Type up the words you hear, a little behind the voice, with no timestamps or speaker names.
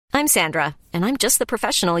I'm Sandra, and I'm just the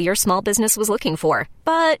professional your small business was looking for.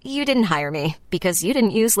 But you didn't hire me because you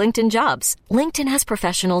didn't use LinkedIn Jobs. LinkedIn has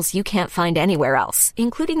professionals you can't find anywhere else,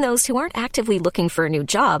 including those who aren't actively looking for a new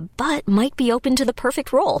job, but might be open to the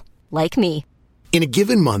perfect role, like me. In a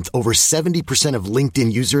given month, over 70% of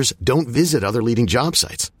LinkedIn users don't visit other leading job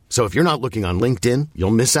sites. So if you're not looking on LinkedIn,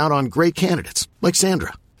 you'll miss out on great candidates like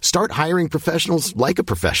Sandra. Start hiring professionals like a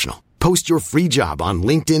professional. Post your free job on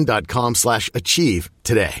linkedin.com/achieve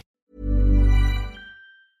today.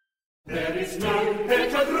 There is no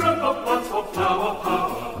better group of plants for flower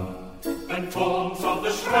power than forms of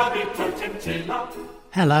the shrubby potentilla.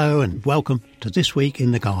 Hello and welcome to This Week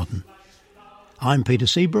in the Garden. I'm Peter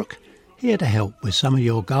Seabrook, here to help with some of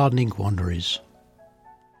your gardening quandaries.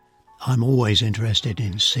 I'm always interested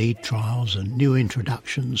in seed trials and new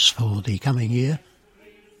introductions for the coming year.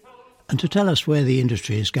 And to tell us where the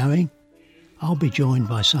industry is going, I'll be joined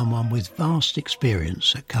by someone with vast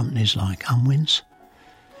experience at companies like Unwin's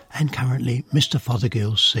and currently Mr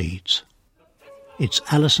Fothergill's Seeds. It's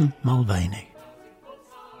Alison Mulvaney.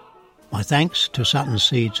 My thanks to Sutton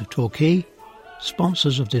Seeds of Torquay,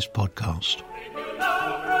 sponsors of this podcast.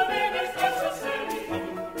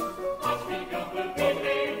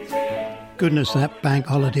 Goodness, that bank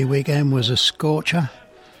holiday weekend was a scorcher.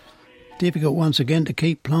 Difficult once again to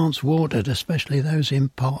keep plants watered, especially those in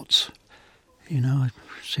pots. You know, I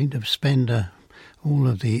seem to spend all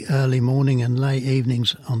of the early morning and late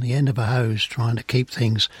evenings on the end of a hose trying to keep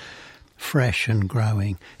things fresh and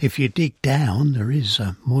growing. If you dig down, there is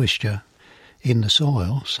moisture in the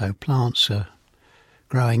soil, so plants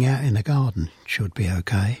growing out in the garden should be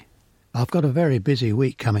okay. I've got a very busy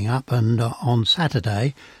week coming up, and on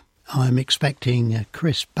Saturday I'm expecting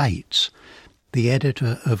Chris Bates, the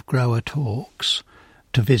editor of Grower Talks,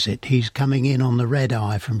 to visit. He's coming in on the red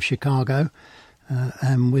eye from Chicago,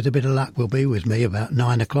 and with a bit of luck will be with me about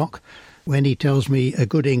 9 o'clock, when he tells me a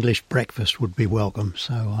good English breakfast would be welcome.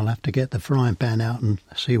 So I'll have to get the frying pan out and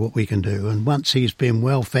see what we can do. And once he's been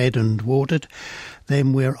well fed and watered,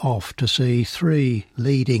 then we're off to see 3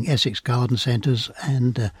 leading Essex garden centres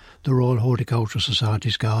and the Royal Horticultural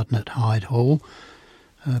Society's garden at Hyde Hall,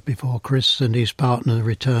 before Chris and his partner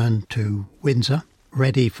return to Windsor,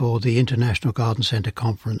 ready for the International Garden Centre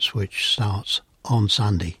Conference, which starts on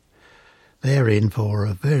Sunday. They're in for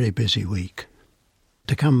a very busy week.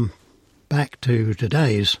 To come back to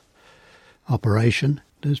today's operation,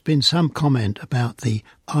 there's been some comment about the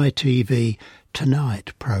ITV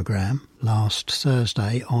Tonight programme last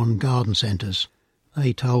Thursday on garden centres.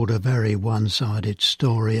 They told a very one-sided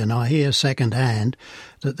story, and I hear second-hand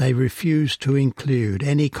that they refuse to include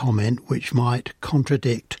any comment which might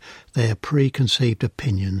contradict their preconceived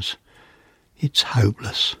opinions. It's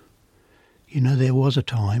hopeless. You know, there was a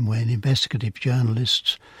time when investigative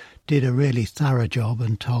journalists did a really thorough job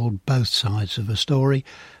and told both sides of a story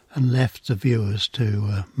and left the viewers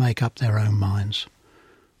to make up their own minds.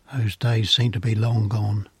 Those days seem to be long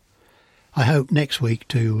gone. I hope next week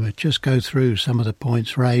to just go through some of the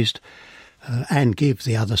points raised and give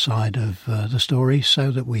the other side of the story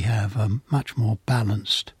so that we have a much more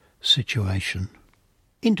balanced situation.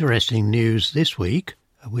 Interesting news this week,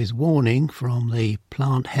 with warning from the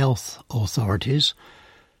plant health authorities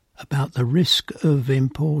about the risk of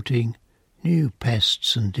importing new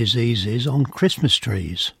pests and diseases on Christmas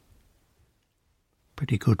trees.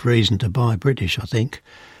 Pretty good reason to buy British, I think,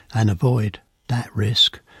 and avoid that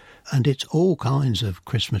risk. And it's all kinds of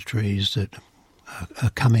Christmas trees that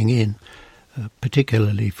are coming in,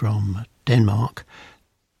 particularly from Denmark.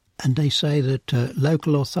 And they say that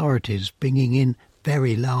local authorities bringing in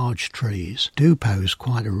very large trees do pose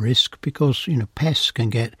quite a risk because, you know, pests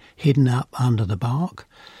can get hidden up under the bark.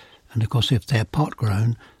 And, of course, if they're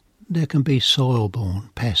pot-grown, there can be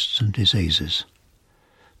soil-borne pests and diseases.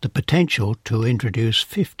 The potential to introduce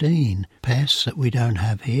 15 pests that we don't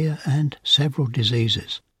have here and several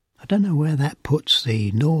diseases. I don't know where that puts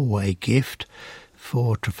the Norway gift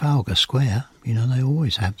for Trafalgar Square. You know, they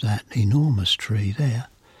always have that enormous tree there.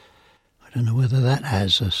 I don't know whether that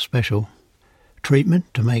has a special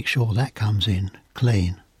treatment to make sure that comes in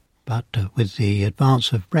clean. But with the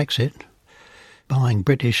advance of Brexit, buying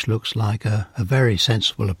British looks like a very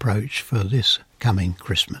sensible approach for this coming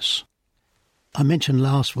Christmas. I mentioned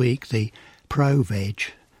last week the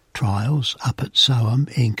ProVeg trials up at Soham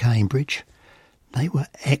in Cambridge. They were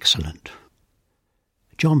excellent.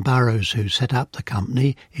 John Burrows, who set up the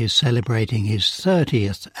company, is celebrating his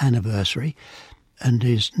 30th anniversary and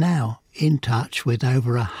is now in touch with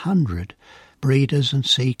over 100 breeders and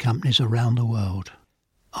seed companies around the world.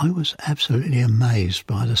 I was absolutely amazed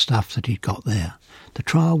by the stuff that he'd got there. The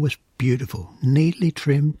trial was beautiful, neatly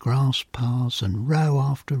trimmed grass paths and row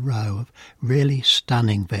after row of really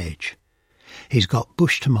stunning veg. He's got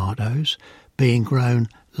bush tomatoes being grown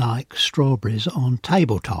like strawberries on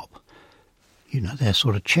tabletop. You know, they're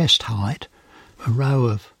sort of chest height, a row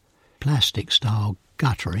of plastic-style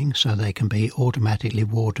guttering so they can be automatically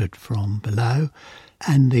watered from below,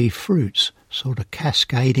 and the fruits sort of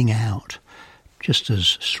cascading out, just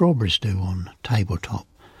as strawberries do on tabletop.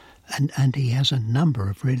 And he has a number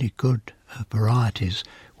of really good varieties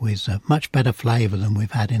with much better flavour than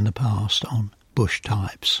we've had in the past on bush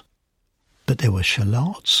types. But there were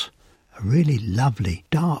shallots, a really lovely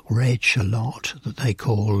dark red shallot that they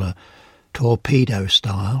call torpedo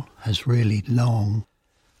style, has really long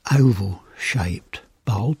oval-shaped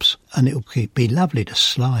bulbs, and it would be lovely to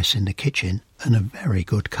slice in the kitchen, and a very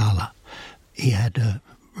good colour. He had a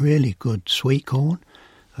really good sweet corn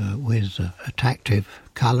with attractive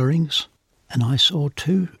colourings, and I saw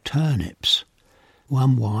 2 turnips,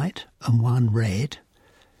 one white and one red,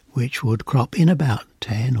 which would crop in about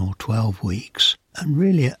 10 or 12 weeks, and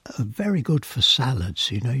really are very good for salads.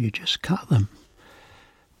 You know, you just cut them,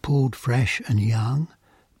 pulled fresh and young,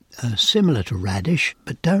 similar to radish,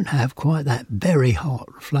 but don't have quite that very hot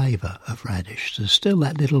flavour of radish. There's still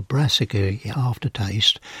that little brassica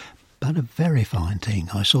aftertaste, but a very fine thing.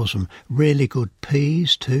 I saw some really good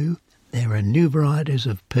peas too. There are new varieties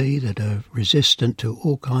of pea that are resistant to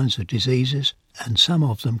all kinds of diseases, and some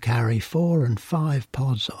of them carry 4 and 5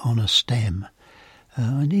 pods on a stem.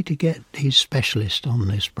 I need to get these specialists on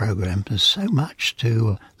this programme. There's so much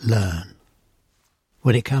to learn.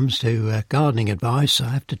 When it comes to gardening advice, I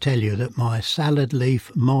have to tell you that my salad leaf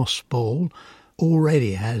moss ball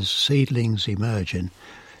already has seedlings emerging.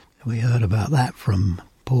 We heard about that from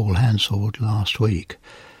Paul Hansford last week.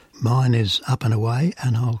 Mine is up and away,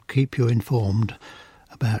 and I'll keep you informed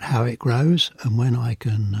about how it grows and when I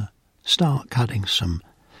can start cutting some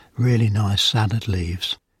really nice salad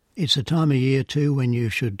leaves. It's a time of year too when you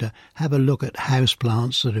should have a look at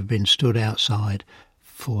houseplants that have been stood outside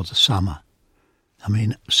for the summer. I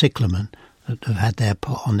mean, cyclamen that have had their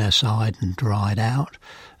pot on their side and dried out,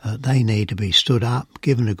 they need to be stood up,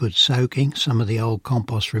 given a good soaking, some of the old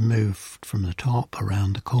compost removed from the top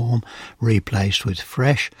around the corm, replaced with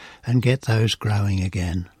fresh, and get those growing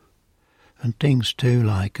again. And things too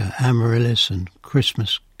like amaryllis and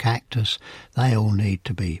Christmas cactus, they all need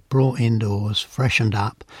to be brought indoors, freshened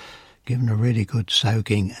up, given a really good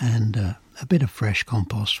soaking and a bit of fresh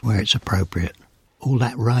compost where it's appropriate. All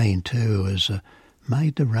that rain too has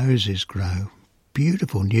made the roses grow.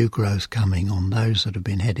 Beautiful new growth coming on those that have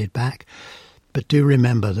been headed back. But do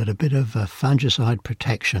remember that a bit of fungicide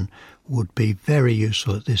protection would be very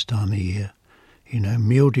useful at this time of year. You know,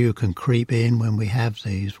 mildew can creep in when we have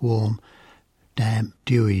these warm, damp,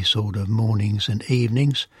 dewy sort of mornings and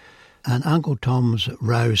evenings. And Uncle Tom's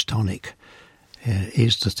Rose Tonic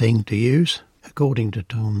is the thing to use, according to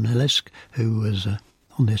Tom Nellis, who was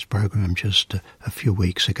on this programme just a few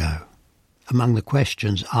weeks ago. Among the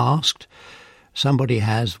questions asked, somebody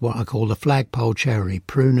has what I call the flagpole cherry,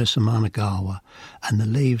 Prunus amanagawa, and the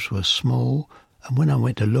leaves were small, and when I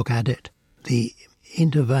went to look at it, the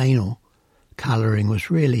interveinal colouring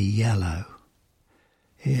was really yellow.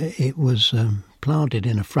 It was planted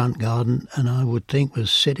in a front garden, and I would think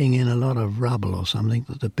was sitting in a lot of rubble or something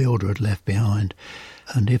that the builder had left behind.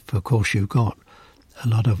 And if, of course, you've got a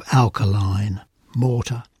lot of alkaline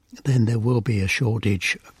mortar, then there will be a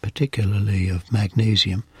shortage, particularly of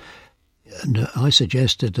magnesium. And I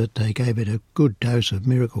suggested that they gave it a good dose of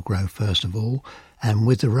Miracle-Gro first of all, and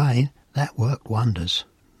with the rain, that worked wonders.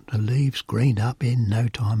 The leaves greened up in no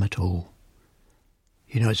time at all.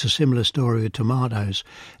 You know, it's a similar story with tomatoes.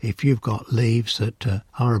 If you've got leaves that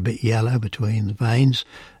are a bit yellow between the veins,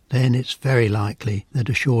 then it's very likely that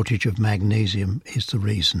a shortage of magnesium is the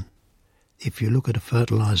reason. If you look at a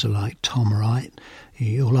fertiliser like Tomrite,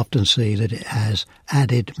 you'll often see that it has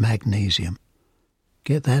added magnesium.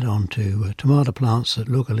 Get that onto tomato plants that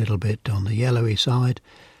look a little bit on the yellowy side,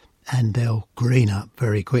 and they'll green up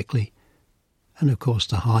very quickly. And of course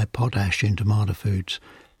the high potash in tomato foods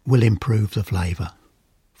will improve the flavour.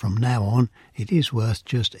 From now on, it is worth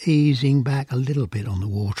just easing back a little bit on the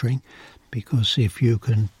watering, because if you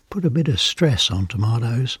can put a bit of stress on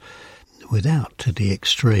tomatoes, without to the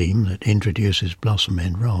extreme that introduces blossom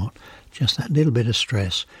end rot, just that little bit of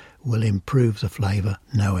stress will improve the flavour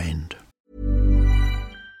no end.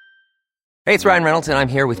 Hey, it's Ryan Reynolds, and I'm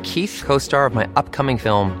here with Keith, co-star of my upcoming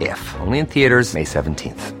film, If, only in theaters May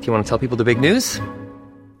 17th. Do you want to tell people the big news?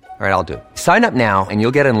 All right, I'll do it. Sign up now and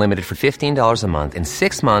you'll get unlimited for $15 a month and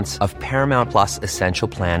 6 months of Paramount Plus Essential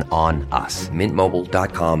Plan on us.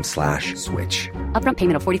 MintMobile.com/switch. Upfront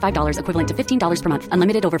payment of $45 equivalent to $15 per month.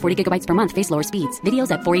 Unlimited over 40 gigabytes per month. Face lower speeds.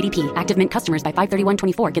 Videos at 480p. Active Mint customers by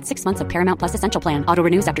 531.24 get 6 months of Paramount Plus Essential Plan. Auto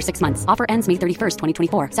renews after 6 months. Offer ends May 31st,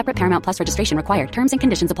 2024. Separate Paramount Plus registration required. Terms and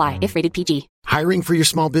conditions apply if rated PG. Hiring for your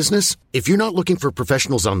small business? If you're not looking for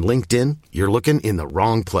professionals on LinkedIn, you're looking in the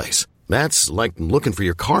wrong place. That's like looking for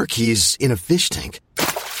your car keys in a fish tank.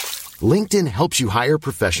 LinkedIn helps you hire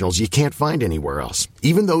professionals you can't find anywhere else,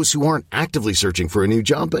 even those who aren't actively searching for a new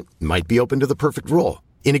job but might be open to the perfect role.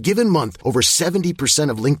 In a given month, over 70%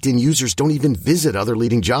 of LinkedIn users don't even visit other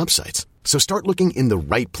leading job sites. So start looking in the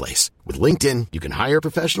right place. With LinkedIn, you can hire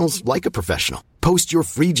professionals like a professional. Post your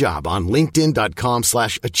free job on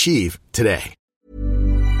linkedin.com/achieve today.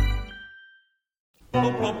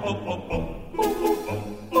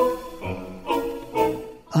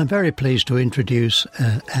 I'm very pleased to introduce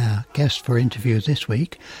our guest for interview this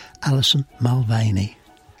week, Alison Mulvaney.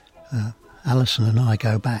 Alison and I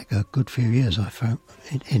go back a good few years, I found,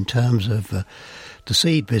 in terms of the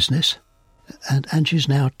seed business, and she's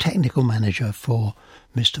now technical manager for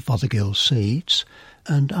Mr. Fothergill's Seeds.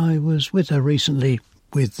 And I was with her recently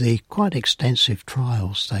with the quite extensive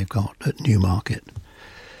trials they've got at Newmarket.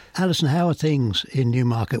 Alison, how are things in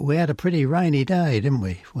Newmarket? We had a pretty rainy day, didn't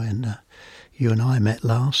we, when you and I met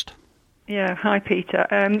last? Yeah, hi Peter.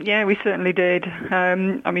 Yeah, we certainly did. I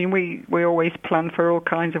mean, we always plan for all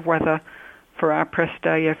kinds of weather for our press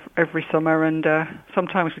day every summer, and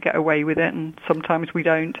sometimes we get away with it and sometimes we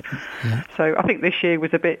don't. Yeah. So I think this year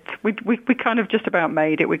was a bit, we kind of just about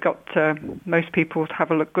made it. We got most people to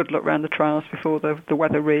have a good look around the trials before the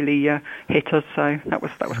weather really hit us, so that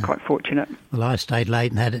was quite fortunate. Well, I stayed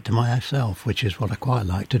late and had it to myself, which is what I quite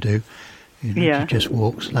like to do. You know, to just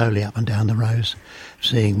walk slowly up and down the rows,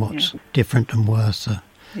 seeing what's different and worth a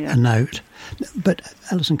note. But,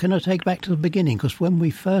 Alison, can I take back to the beginning? Because when we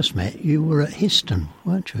first met, you were at Histon,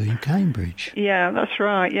 weren't you, in Cambridge? Yeah, that's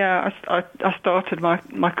right. Yeah, I started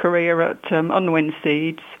my career at Unwin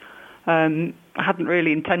Seeds. I hadn't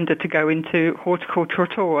really intended to go into horticulture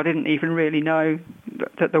at all. I didn't even really know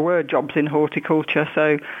that there were jobs in horticulture.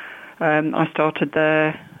 So I started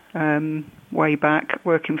there way back,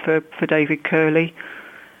 working for David Curley.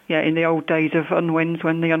 Yeah, in the old days of Unwin's,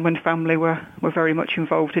 when the Unwin family were very much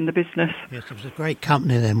involved in the business. Yes, it was a great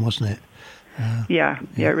company then, wasn't it? Yeah,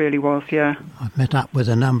 it really was, yeah. I've met up with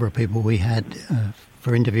a number of people we had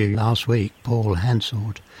for interview last week, Paul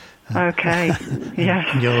Hansord. Okay,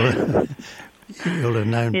 yeah. You'll have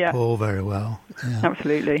known Paul very well. Yeah.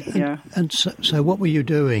 Absolutely, yeah. And so what were you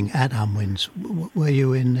doing at Unwin's? Were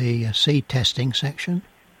you in the seed testing section?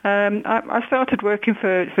 I started working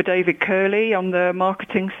for David Curley on the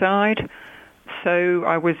marketing side, so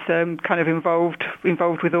I was kind of involved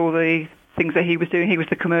with all the things that he was doing. He was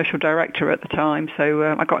the commercial director at the time,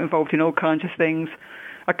 so I got involved in all kinds of things.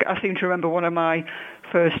 I seem to remember one of my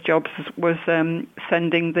first jobs was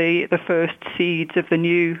sending the first seeds of the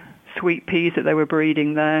new sweet peas that they were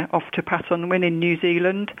breeding there off to Pat Unwin in New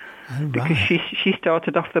Zealand, because she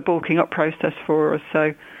started off the bulking up process for us,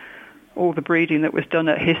 so all the breeding that was done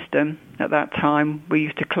at Histon at that time, we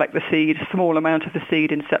used to collect the seed, a small amount of the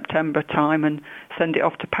seed in September time, and send it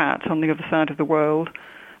off to Pat on the other side of the world.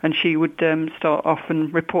 And she would start off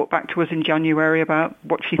and report back to us in January about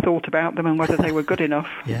what she thought about them and whether they were good enough.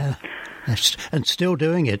 Yeah, and still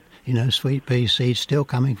doing it, you know, sweet pea seeds still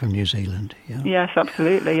coming from New Zealand. Yeah. Yes,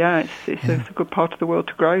 absolutely, yeah. It's a good part of the world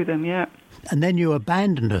to grow them, yeah. And then you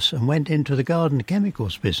abandoned us and went into the garden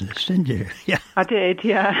chemicals business, didn't you? Yeah, I did.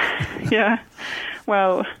 Yeah, yeah.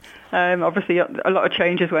 Well, obviously a lot of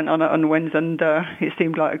changes went on at Unwin's, and it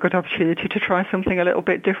seemed like a good opportunity to try something a little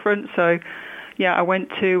bit different. So, yeah, I went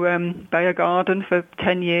to Bayer Garden for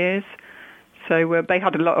 10 years. So they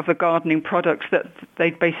had a lot of the gardening products that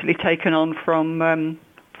they'd basically taken on from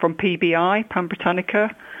PBI, Pan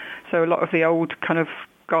Britannica. So a lot of the old kind of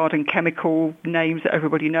garden chemical names that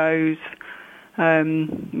everybody knows,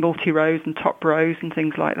 multi-rose and top rose and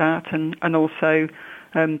things like that, and also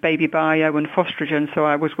Baby Bio and Fostrogen. So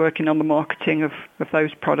I was working on the marketing of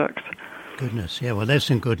those products. Goodness, yeah, well, there's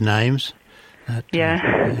some good names. Yes,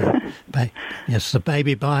 the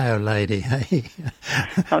Baby Bio lady. Hey,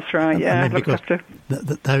 that's right. Yeah, I mean, because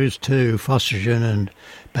those two, Fostrogen and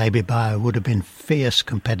Baby Bio, would have been fierce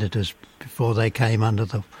competitors before they came under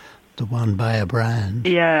the one Bayer brand.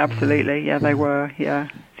 Yeah, absolutely. Yeah, they were. Yeah,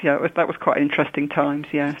 that was quite interesting times.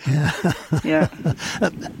 Yes. Yeah.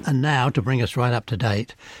 And now, to bring us right up to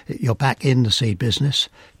date, you're back in the seed business,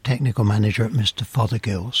 technical manager at Mr.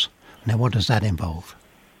 Fothergill's. Now, what does that involve?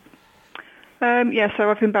 So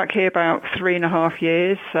I've been back here about 3.5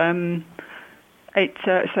 years. And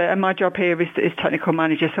my job here is technical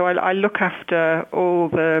manager. So I look after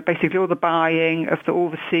basically all the buying of all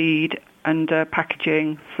the seed and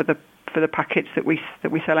packaging for the packets that we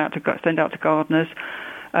send out to gardeners,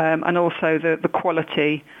 and also the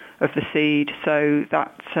quality of the seed. So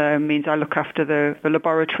that means I look after the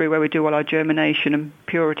laboratory where we do all our germination and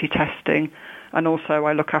purity testing. And also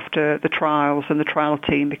I look after the trials and the trial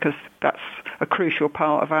team, because that's a crucial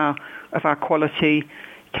part of our quality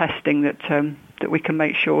testing, that we can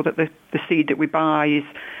make sure that the seed that we buy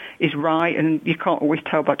is right. And you can't always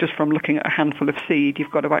tell that just from looking at a handful of seed.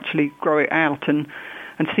 You've got to actually grow it out and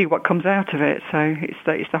see what comes out of it. So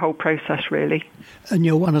it's the whole process, really. And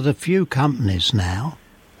you're one of the few companies now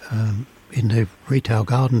in the retail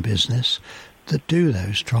garden business that do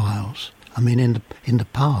those trials. I mean, in the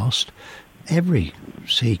past, every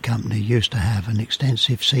seed company used to have an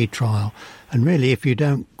extensive seed trial, and really if you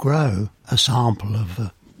don't grow a sample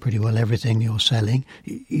of pretty well everything you're selling,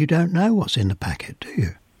 you don't know what's in the packet, do you?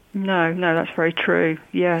 No, that's very true.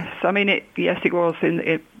 Yes, I mean it was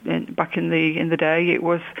back in the day. It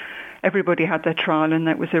was, everybody had their trial, and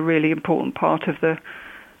that was a really important part of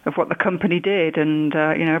what the company did, and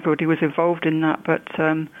everybody was involved in that. But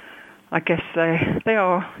I guess they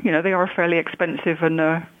are a fairly expensive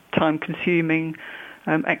and time-consuming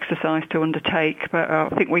exercise to undertake, but I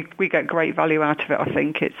think we get great value out of it. I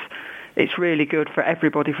think it's really good for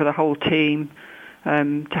everybody, for the whole team,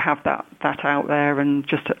 to have that out there, and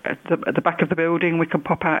just at the back of the building we can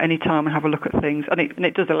pop out any time and have a look at things, and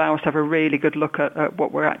it does allow us to have a really good look at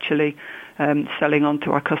what we're actually selling on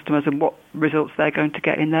to our customers and what results they're going to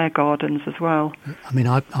get in their gardens as well. I mean,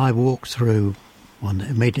 I walked through one that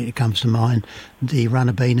immediately comes to mind, the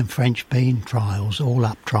runner bean and French bean trials, all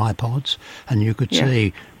up tripods, and you could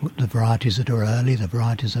see the varieties that are early, the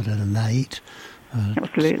varieties that are late,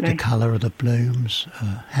 absolutely, the colour of the blooms,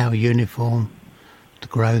 how uniform the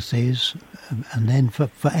growth is, and then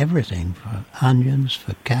for everything, for onions,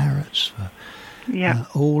 for carrots, for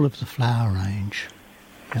all of the flower range.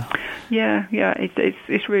 Yeah,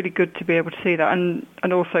 it's really good to be able to see that,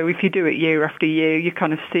 and also if you do it year after year, you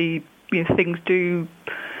kind of see things do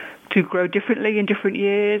grow differently in different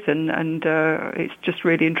years, and it's just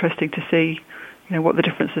really interesting to see what the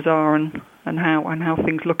differences are and how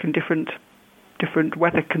things look in different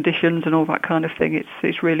weather conditions and all that kind of thing.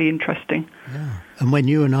 It's really interesting. Yeah. And when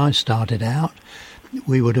you and I started out,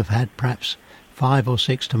 we would have had perhaps 5 or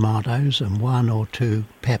 6 tomatoes and 1 or 2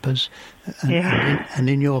 peppers. And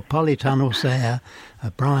in your polytunnels there,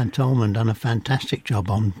 Brian Tolman done a fantastic job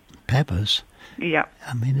on peppers. Yeah,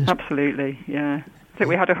 I mean, absolutely, yeah. So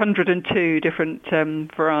we had 102 different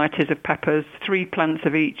varieties of peppers, 3 plants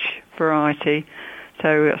of each variety.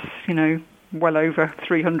 So that's, well over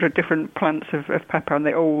 300 different plants of pepper, and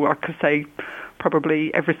they all, I could say,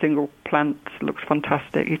 probably every single plant looks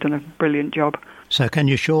fantastic. You've done a brilliant job. So can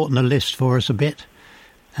you shorten the list for us a bit?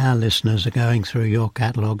 Our listeners are going through your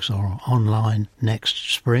catalogues or online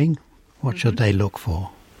next spring. What should they look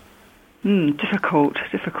for? Difficult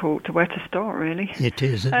to where to start, really. It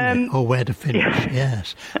is, isn't it? Or where to finish,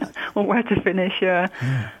 yes. Or where to finish, yeah.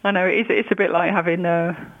 I know, it's a bit like having,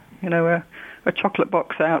 a chocolate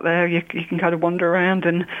box out there. You can kind of wander around,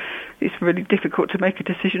 and it's really difficult to make a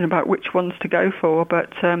decision about which ones to go for.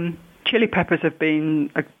 But chili peppers have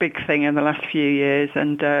been a big thing in the last few years,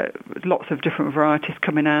 and lots of different varieties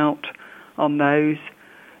coming out on those.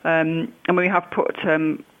 And we have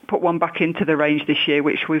put one back into the range this year,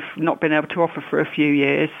 which we've not been able to offer for a few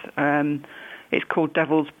years. It's called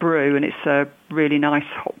Devil's Brew, and it's a really nice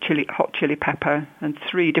hot chili pepper, and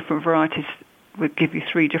 3 different varieties would give you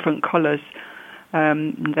 3 different colours.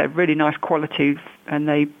 They're really nice quality, and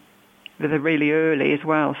they're really early as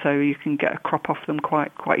well, so you can get a crop off them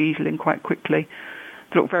quite easily and quite quickly.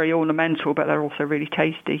 They look very ornamental, but they're also really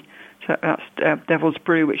tasty. So that's Devil's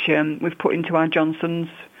Brew, which we've put into our Johnson's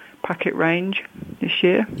packet range this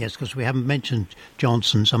year. Yes, because we haven't mentioned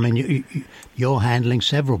Johnson's. I mean, you're handling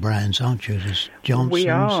several brands, aren't you? There's Johnson's, we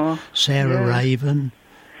are. Sarah Raven.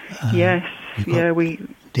 Yes, we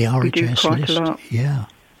do quite a lot. Yeah.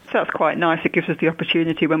 So that's quite nice. It gives us the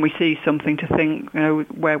opportunity when we see something to think,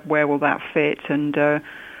 where will that fit, and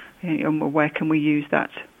where can we use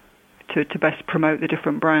that to best promote the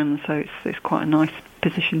different brands. So it's quite a nice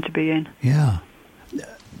position to be in. Yeah.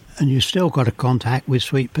 And you've still got a contact with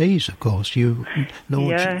Sweet Peas, of course. You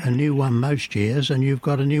launch a new one most years, and you've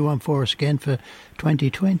got a new one for us again for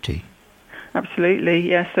 2020. Absolutely,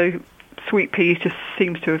 yeah. So Sweet Peas just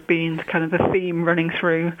seems to have been kind of the theme running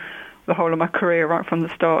through the whole of my career, right from the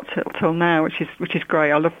start till now, which is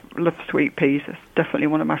great. I love Sweet Peas. It's definitely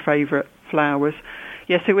one of my favourite flowers.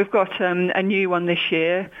 Yeah, so we've got a new one this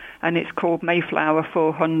year, and it's called Mayflower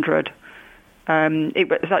 400. It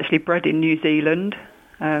was actually bred in New Zealand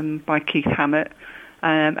by Keith Hammett,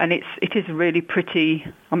 and it is really pretty.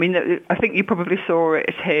 I mean, I think you probably saw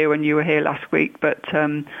it here when you were here last week, but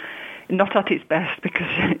not at its best,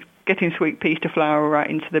 because getting sweet peas to flower right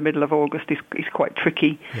into the middle of August is quite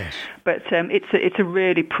tricky. Yes. But it's a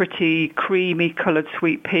really pretty, creamy coloured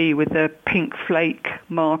sweet pea with the pink flake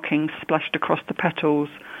markings splashed across the petals.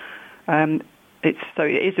 It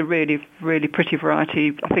is a really, really pretty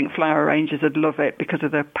variety. I think flower arrangers would love it because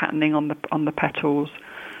of the patterning on the petals.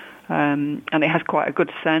 And it has quite a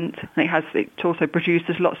good scent. It also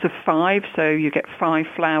produces lots of 5, so you get 5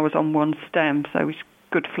 flowers on one stem, so it's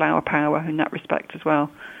good flower power in that respect as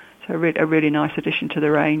well. So a really nice addition to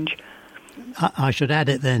the range. I should add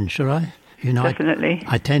it then, should I? Definitely.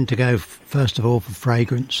 I tend to go, first of all, for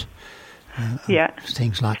fragrance. Yeah.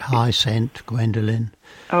 Things like Hyacinth, Gwendolyn.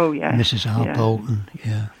 Oh, yeah. Mrs. R. Bolton,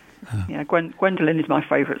 yeah. Yeah, Gwendolyn is my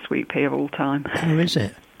favourite sweet pea of all time. Oh, is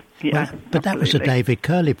it? Yeah, well, but that was a David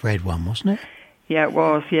Curley bred one, wasn't it? Yeah, it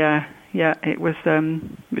was. Yeah. It was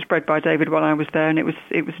bred by David while I was there, and it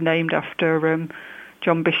was named after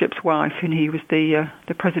John Bishop's wife, and he was the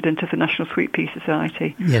president of the National Sweet Pea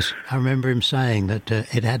Society. Yes, I remember him saying that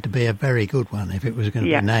it had to be a very good one if it was going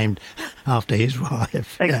to be named after his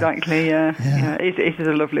wife. Exactly. Yeah. It is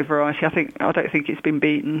a lovely variety. I don't think it's been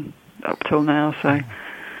beaten up till now. So.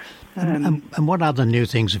 And what other new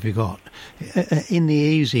things have you got in the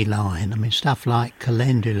easy line? I mean, stuff like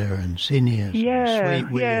Calendula and Zinnias, and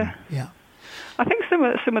Sweet William. Yeah. I think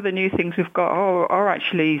some of the new things we've got are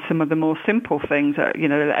actually some of the more simple things that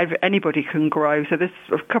anybody can grow. So there's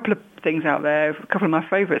a couple of things out there. A couple of my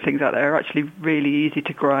favourite things out there are actually really easy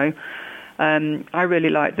to grow. I really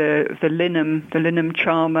like the linum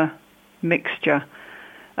charmer mixture.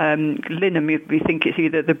 Linum, we think it's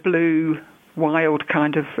either the blue wild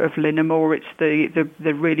kind of linum, or it's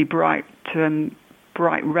the really bright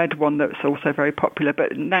red one that's also very popular.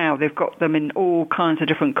 But now they've got them in all kinds of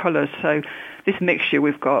different colours. So this mixture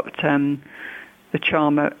we've got, the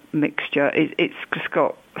charmer mixture, it's just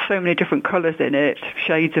got so many different colours in it,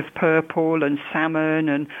 shades of purple and salmon,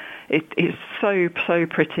 and it's so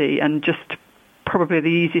pretty, and just probably the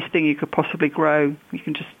easiest thing you could possibly grow. You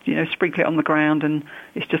can just sprinkle it on the ground and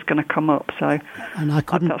it's just going to come up. So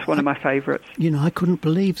that's one of my favourites. I couldn't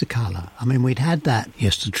believe the colour. I mean, we'd had that,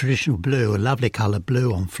 yes, the traditional blue, a lovely colour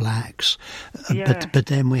blue on flax, but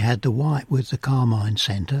then we had the white with the carmine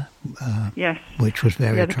centre, yes, which was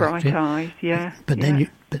very attractive. The bright eyes, yeah. But then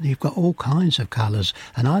you've got all kinds of colours,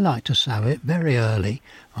 and I like to sow it very early.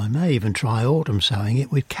 I may even try autumn sowing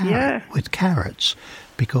it with carrots,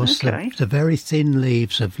 because the very thin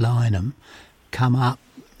leaves of linum come up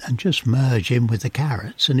and just merge in with the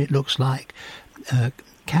carrots, and it looks like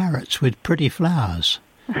carrots with pretty flowers.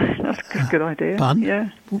 That's a good idea. Fun.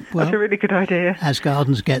 Yeah, that's a really good idea. As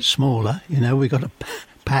gardens get smaller, we've got to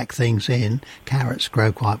pack things in. Carrots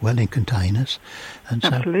grow quite well in containers, and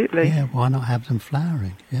absolutely. So why not have them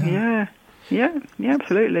flowering? Yeah,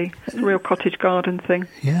 absolutely. It's a real cottage garden thing.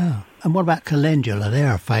 Yeah. And what about calendula?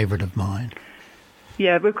 They're a favourite of mine.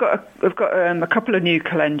 Yeah, we've got a couple of new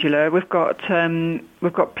calendula. We've got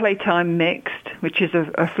Playtime Mixed, which is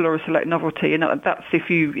a Flora Select novelty, and that's if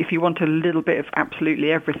you want a little bit of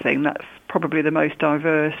absolutely everything. That's probably the most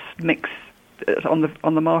diverse mix on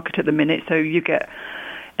the market at the minute. So you get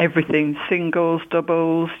everything: singles,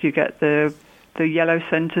 doubles. You get the yellow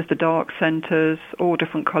centres, the dark centres, all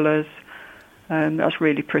different colours. That's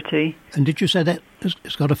really pretty. And did you say that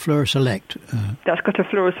it's got a Flora Select? That's got a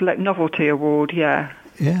Flora Select Novelty Award, yeah.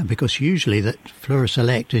 Yeah, because usually that Flora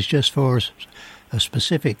Select is just for a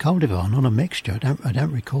specific cultivar, not a mixture. I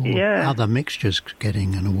don't recall other mixtures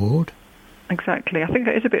getting an award. Exactly. I think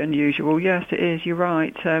it is a bit unusual. Yes, it is. You're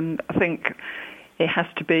right. I think it has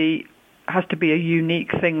to be a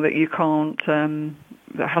unique thing that you can't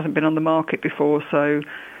that hasn't been on the market before. So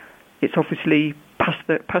it's obviously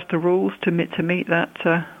past the rules to meet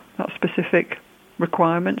that specific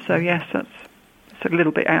requirement. So yes, it's a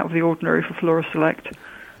little bit out of the ordinary for Flora Select.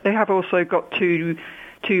 They have also got two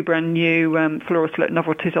brand new Flora Select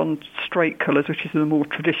novelties on straight colours, which is the more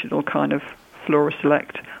traditional kind of Flora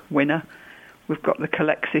Select winner. We've got the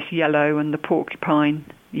Calexis Yellow and the Porcupine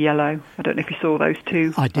Yellow. I don't know if you saw those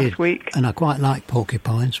two last week. And I quite like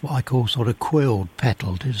porcupines, what I call sort of quilled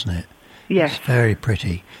petalled, isn't it? Yes. It's very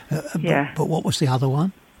pretty. But what was the other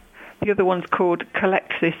one? The other one's called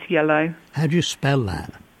Calexis Yellow. How do you spell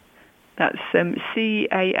that? That's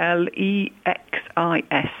Calexis.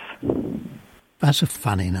 That's a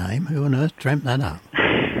funny name. Who on earth dreamt that up?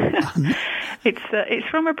 It's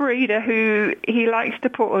from a breeder who he likes to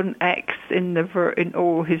put an X in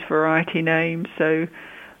all his variety names, so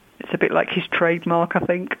it's a bit like his trademark, I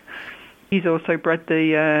think. He's also bred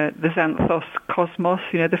the Xanthos Cosmos,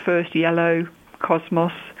 the first yellow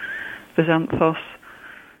Cosmos, the Xanthos.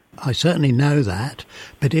 I certainly know that,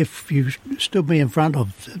 but if you stood me in front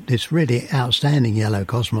of this really outstanding yellow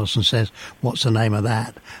Cosmos and says, what's the name of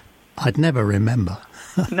that? I'd never remember.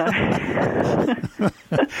 No.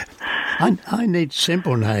 I need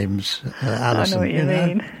simple names, Alison. I know what you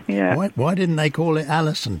mean. Yeah. Why didn't they call it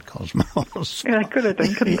Alison Cosmos? Yeah, they could have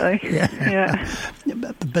done, couldn't they? Yeah.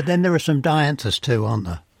 But then there are some Dianthus too, aren't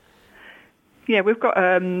there? Yeah, we've got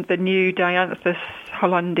the new Dianthus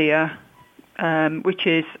Hollandia, which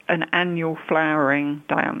is an annual flowering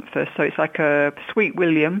Dianthus. So it's like a Sweet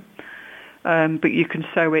William, but you can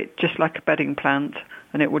sow it just like a bedding plant,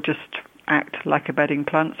 and it will just act like a bedding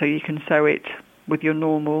plant. So you can sow it with your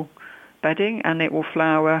normal bedding, and it will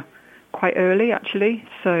flower quite early, actually.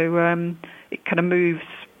 So it kind of moves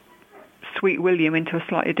Sweet William into a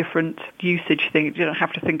slightly different usage thing. You don't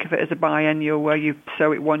have to think of it as a biennial where you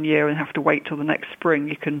sow it one year and have to wait till the next spring.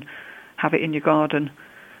 You can have it in your garden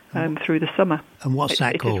through the summer. And what's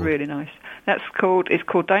that called? It is really nice. It's called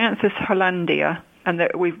Dianthus Hollandia, and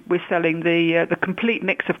we're selling the complete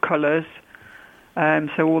mix of colours.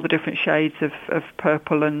 So all the different shades of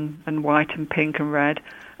purple and white and pink and red.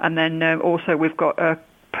 And then also we've got a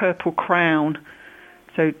purple crown.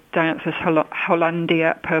 So Dianthus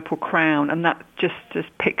Hollandia Purple Crown, and that just has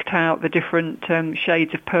picked out the different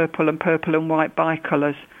shades of purple and white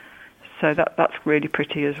bicolours. So that's really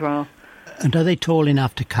pretty as well. And are they tall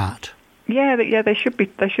enough to cut? Yeah, they should be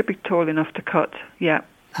tall enough to cut. Yeah.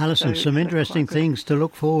 Alison, some interesting things to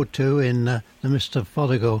look forward to in the Mr.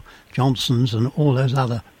 Fothergill Johnsons and all those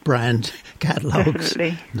other brand catalogues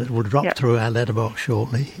that will drop through our letterbox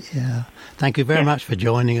shortly. Yeah. Thank you very much for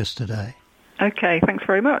joining us today. Okay, thanks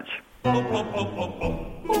very much.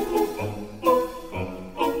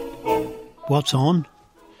 What's on?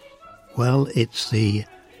 Well, it's the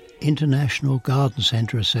International Garden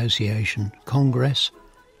Centre Association Congress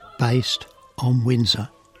based on Windsor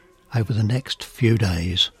over the next few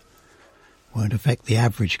days. Won't affect the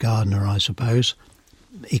average gardener, I suppose,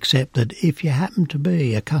 except that if you happen to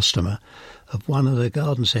be a customer of one of the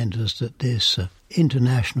garden centres that this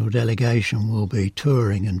international delegation will be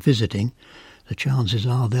touring and visiting, the chances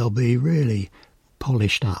are they'll be really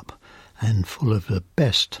polished up and full of the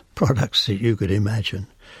best products that you could imagine.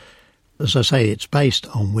 As I say, it's based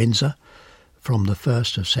on Windsor from the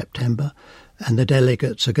 1st of September, and the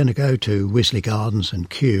delegates are going to go to Wisley Gardens and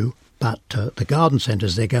Kew, but the garden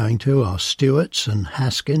centres they're going to are Stewart's and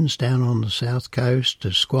Haskins down on the south coast,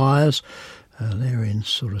 Squires, they're in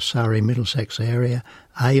sort of Surrey, Middlesex area,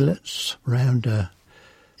 Aylett's round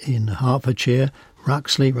in Hertfordshire,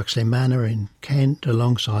 Ruxley Manor in Kent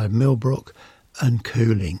alongside Millbrook, and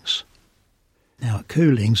Coolings. Now at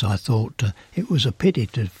Coolings I thought it was a pity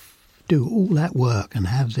to do all that work and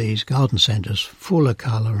have these garden centres full of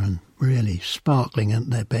colour and really sparkling at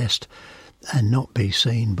their best and not be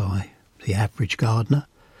seen by the average gardener.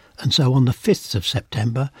 And so on the 5th of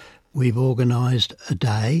September we've organised a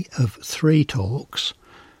day of 3 talks.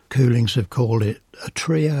 Coolings have called it a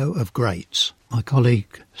trio of greats. My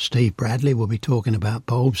colleague Steve Bradley will be talking about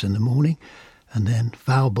bulbs in the morning, and then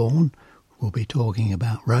Val Bourne will be talking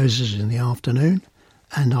about roses in the afternoon,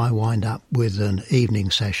 and I wind up with an evening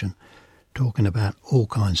session talking about all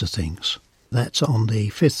kinds of things. That's on the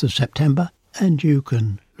 5th of September, and you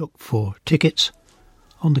can look for tickets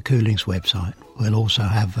on the Coolings website. We'll also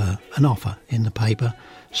have an offer in the paper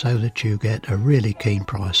so that you get a really keen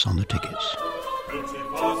price on the tickets.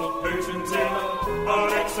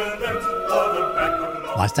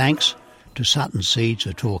 My thanks to Sutton Seeds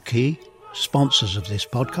of Torquay, sponsors of this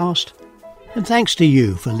podcast, and thanks to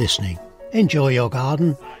you for listening. Enjoy your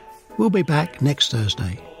garden. We'll be back next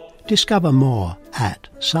Thursday. Discover more at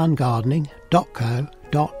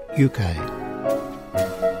sungardening.co.uk.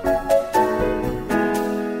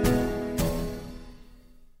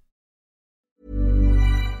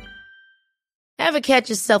 Ever catch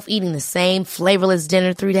yourself eating the same flavorless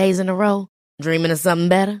dinner 3 days in a row? Dreaming of something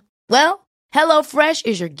better? Well, HelloFresh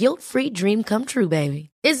is your guilt-free dream come true, baby.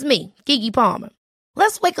 It's me, Keke Palmer.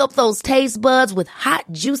 Let's wake up those taste buds with hot,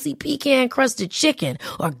 juicy pecan-crusted chicken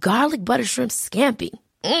or garlic butter shrimp scampi.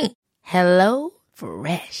 Hello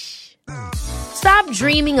Fresh. Stop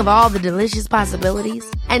dreaming of all the delicious possibilities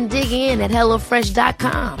and dig in at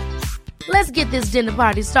HelloFresh.com. Let's get this dinner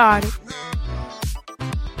party started.